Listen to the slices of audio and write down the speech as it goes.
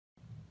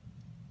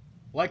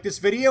Like this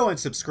video and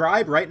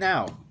subscribe right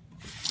now.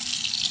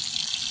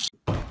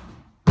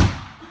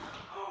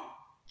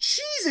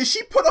 Jesus,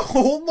 she put a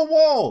hole in the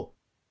wall!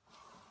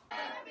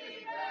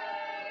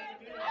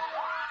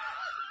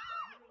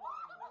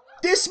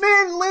 This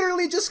man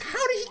literally just...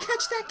 How did he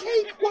catch that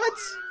cake? What?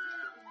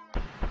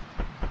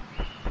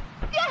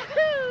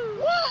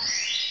 Yahoo! What?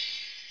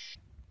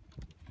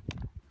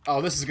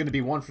 Oh, this is gonna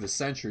be one for the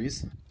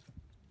centuries.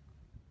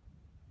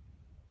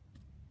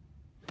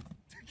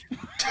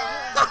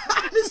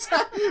 Is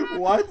that...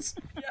 What?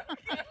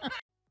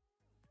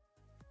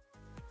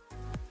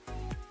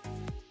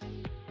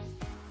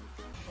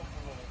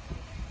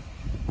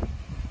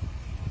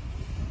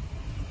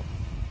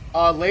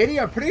 Lady,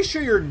 I'm pretty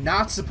sure you're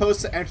not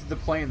supposed to enter the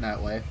plane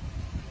that way.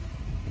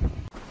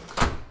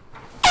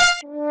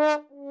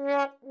 You're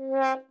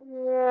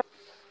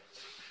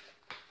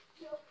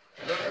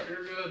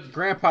good.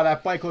 Grandpa,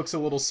 that bike looks a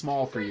little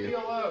small for you.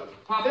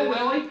 Pop it,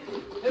 Willie.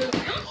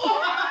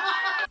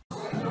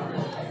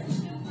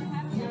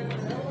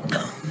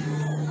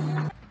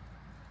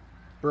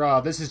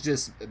 Bruh, this is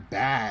just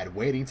bad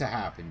waiting to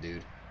happen,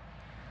 dude.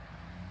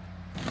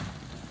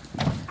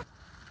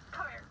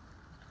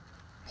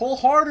 Pull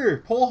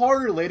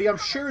harder, lady. I'm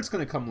sure it's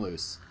gonna come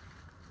loose.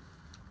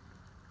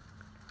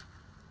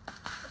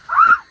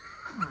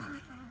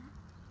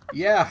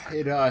 Yeah,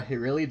 it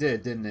really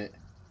did, didn't it?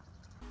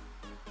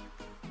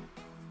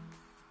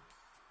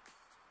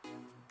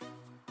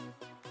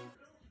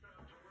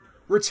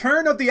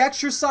 Return of the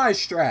exercise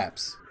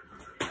straps.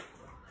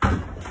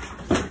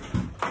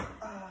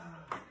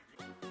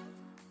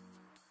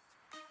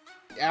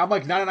 I'm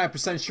like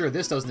 99% sure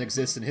this doesn't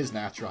exist in his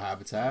natural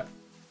habitat.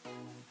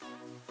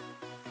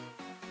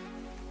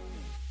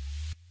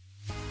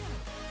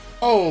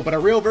 Oh, but a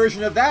real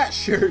version of that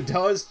sure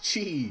does.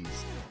 Cheese.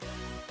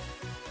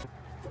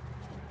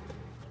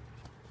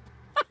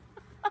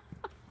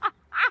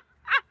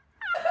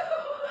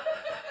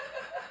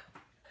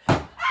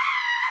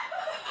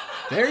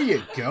 There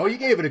you go. You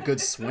gave it a good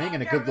swing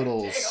and a good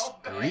little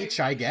screech,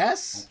 I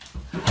guess.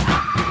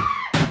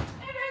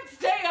 It's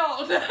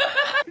stale.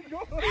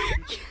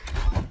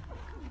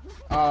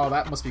 Oh,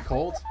 that must be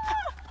cold.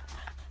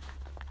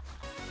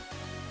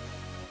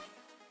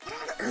 What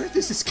on earth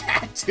is this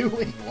cat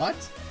doing? What?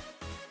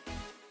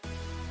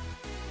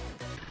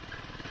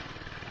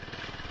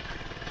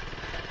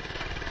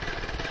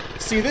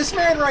 See, this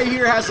man right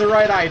here has the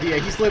right idea.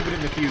 He's living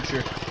in the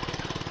future.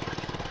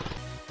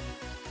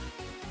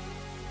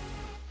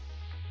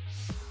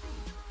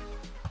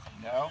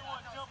 No.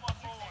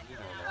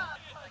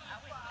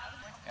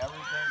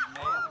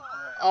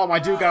 Oh, my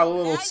dude got a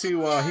little too,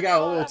 he got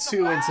a little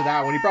too into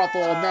that one. He brought the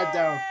little net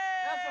down.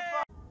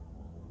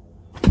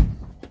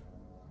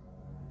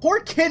 Poor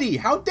kitty!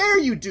 How dare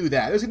you do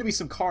that? There's gonna be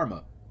some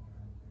karma.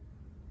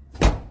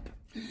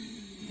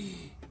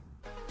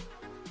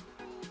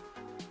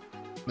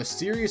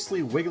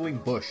 Mysteriously wiggling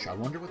bush. I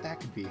wonder what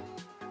that could be.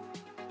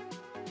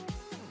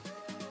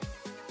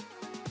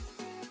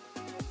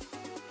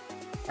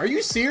 Are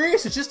you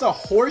serious? It's just a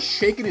horse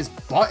shaking his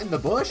butt in the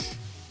bush?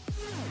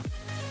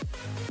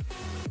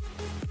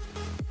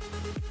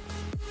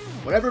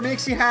 Whatever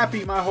makes you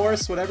happy, my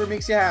horse. Whatever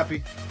makes you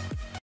happy.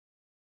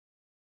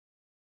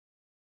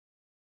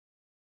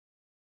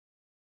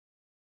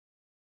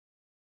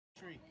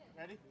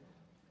 Ready?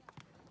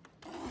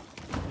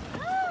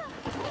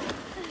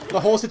 The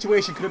whole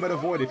situation could have been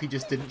avoided if he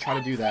just didn't try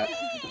to do that.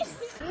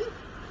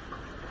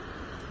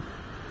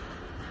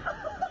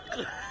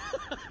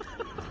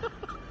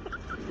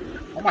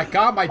 Oh my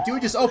god, my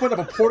dude just opened up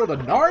a portal to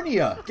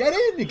Narnia! Get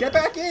in! Get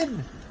back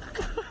in!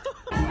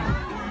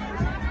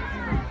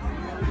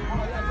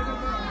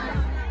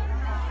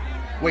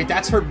 Wait,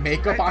 that's her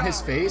makeup on his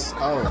face?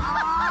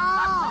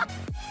 Oh.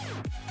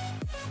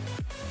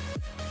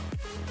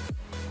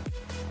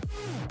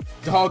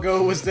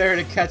 Doggo was there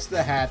to catch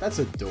the hat. That's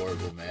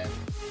adorable, man.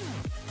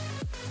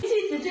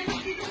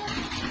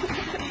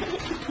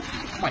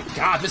 Oh my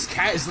god, this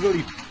cat is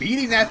literally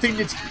beating that thing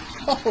to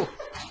oh.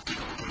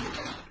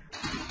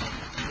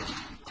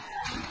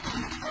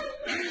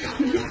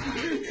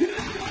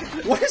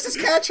 What is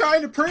this cat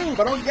trying to prove?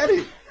 I don't get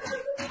it.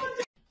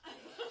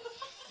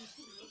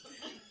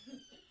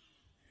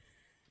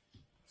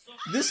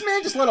 This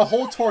man just let a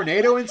whole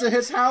tornado into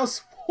his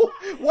house?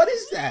 What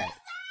is that?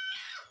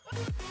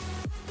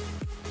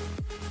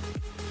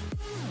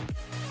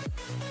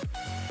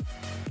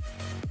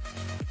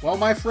 Well,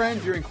 my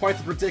friend, you're in quite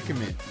the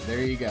predicament.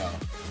 There you go.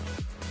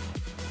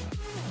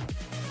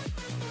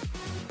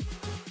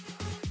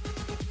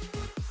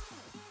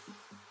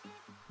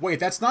 Wait,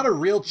 that's not a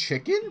real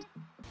chicken?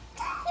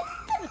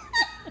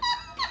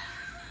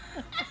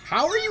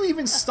 How are you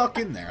even stuck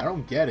in there? I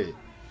don't get it.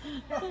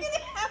 We're gonna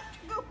have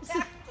to go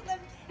back to them.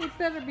 It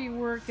better be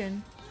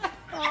working.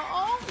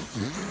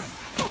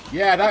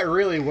 Yeah, that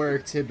really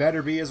worked. It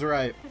better be is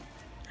right.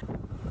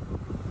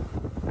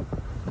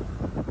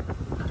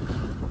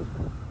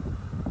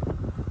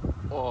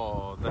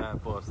 Oh,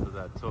 that busted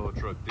that tow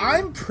truck, dude.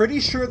 I'm pretty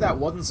sure that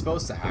wasn't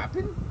supposed to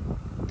happen,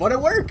 but it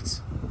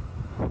worked.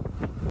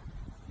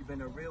 You been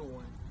been a real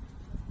one.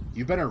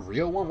 You've been a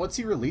real one? What's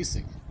he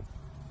releasing?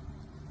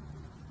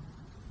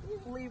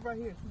 Just leave right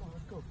here. Come on,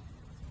 let's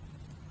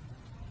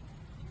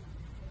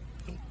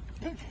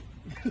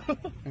go.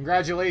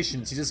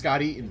 Congratulations, he just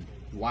got eaten.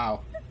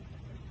 Wow.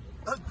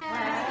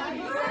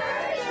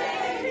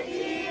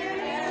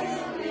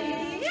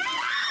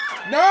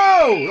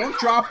 No! Don't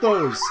drop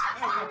those! A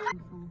time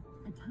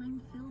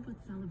filled with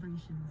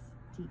celebrations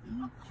to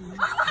eat, drink,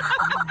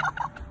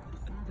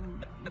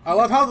 I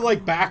love how the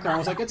like background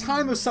was like a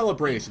time of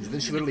celebrations, and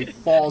then she literally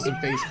falls and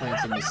face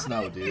plants in the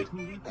snow, dude.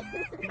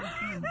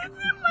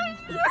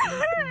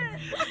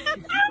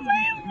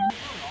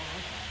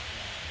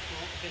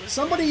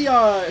 Somebody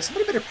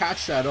better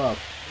patch that up.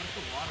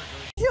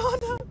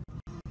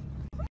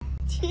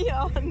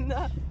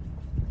 Tiana.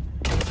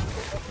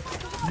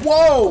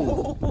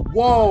 Whoa!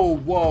 Whoa,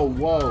 whoa,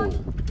 whoa.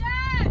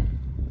 Dad!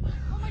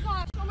 Oh my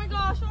gosh, oh my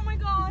gosh, oh my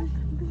gosh.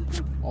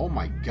 Oh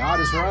my god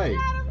is right.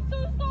 Dad, I'm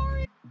so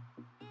sorry.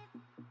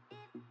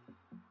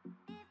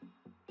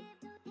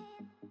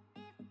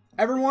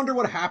 Ever wonder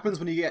what happens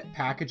when you get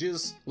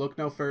packages? Look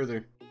no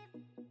further.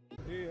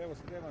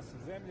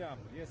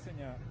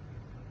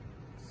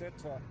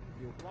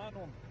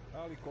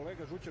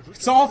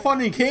 It's all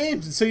fun and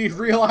games until you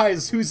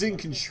realize who's in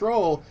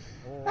control.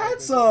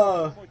 That's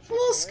a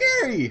little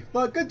scary,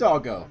 but good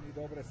doggo.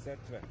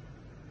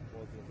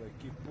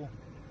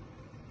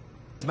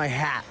 My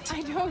hat.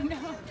 I don't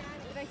know.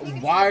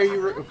 Why are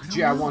you?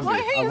 Gee, I wonder.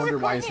 I wonder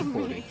why he's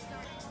recording.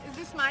 Is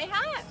this my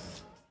hat?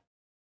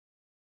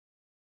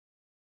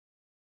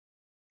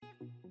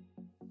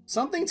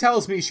 Something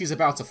tells me she's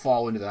about to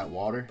fall into that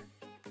water.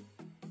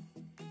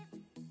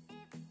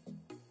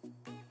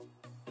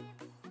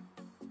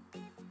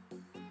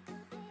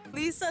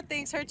 Lisa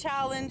thinks her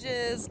challenge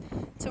is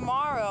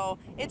tomorrow.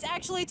 It's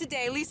actually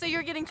today. Lisa,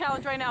 you're getting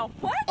challenged right now.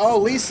 What? Oh,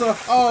 Lisa.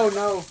 Oh,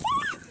 no.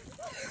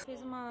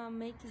 Fez uma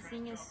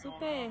makezinha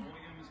super.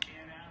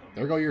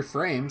 There go your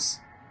frames.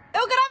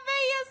 Eu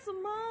gravei isso,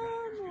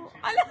 mano.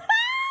 Olha.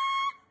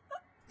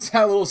 It's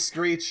that little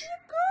screech.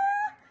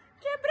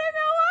 Quebrei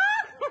meu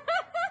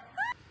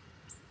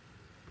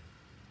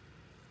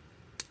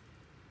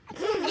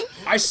ar.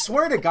 I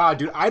swear to God,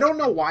 dude, I don't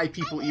know why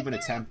people even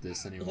attempt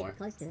this anymore.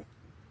 Close to it.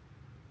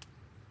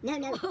 No,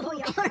 no, pull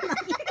your arm up.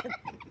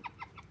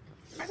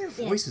 Why are their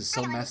voices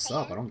so messed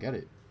up? I don't get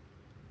it.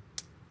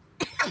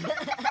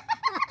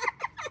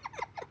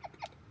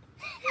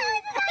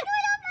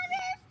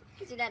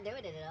 Because you're not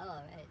doing it at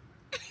all, right?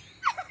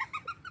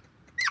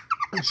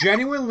 I'm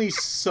genuinely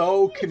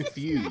so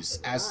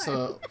confused as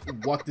to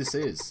what this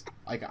is.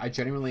 Like, I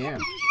genuinely am.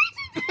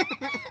 You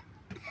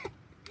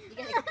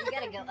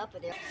gotta go up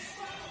with it.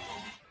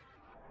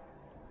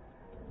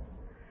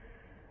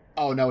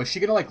 Oh no, is she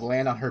gonna like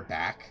land on her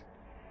back?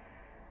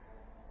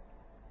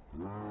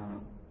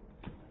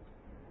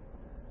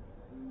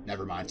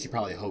 Never mind, she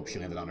probably hoped she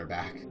landed on her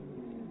back.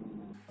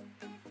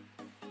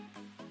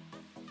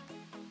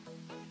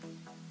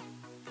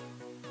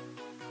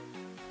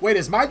 Wait,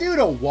 is my dude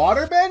a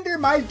waterbender?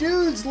 My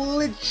dude's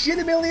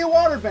legitimately a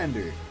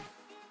waterbender.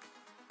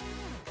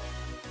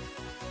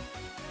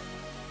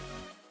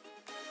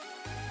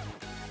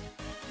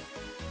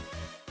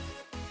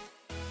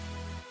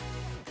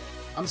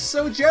 I'm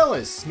so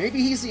jealous. Maybe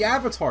he's the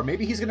Avatar.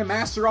 Maybe he's gonna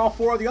master all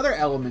 4 of the other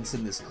elements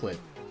in this clip.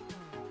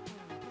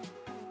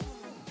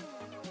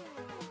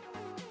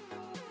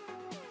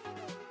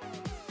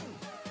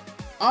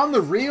 On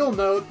the real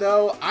note,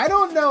 though, I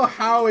don't know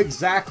how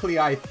exactly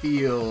I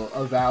feel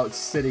about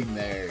sitting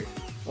there.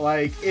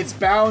 Like, it's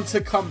bound to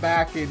come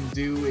back and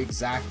do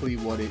exactly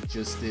what it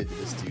just did to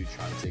this dude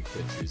trying to take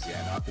pictures.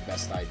 Yeah, not the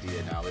best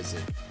idea now, is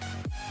it?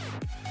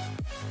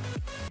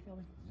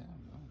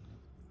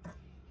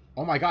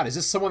 Oh my god, is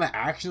this someone that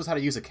actually knows how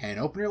to use a can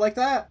opener like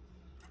that?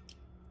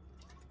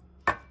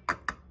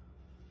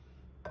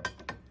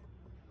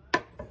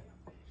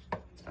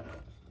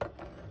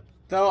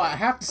 Though, I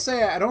have to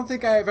say, I don't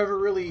think I've ever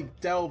really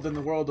delved in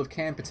the world of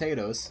canned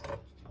potatoes.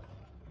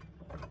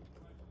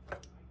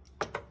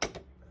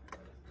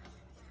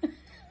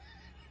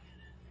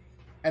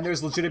 And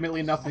there's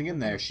legitimately nothing in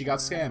there. She got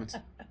scammed.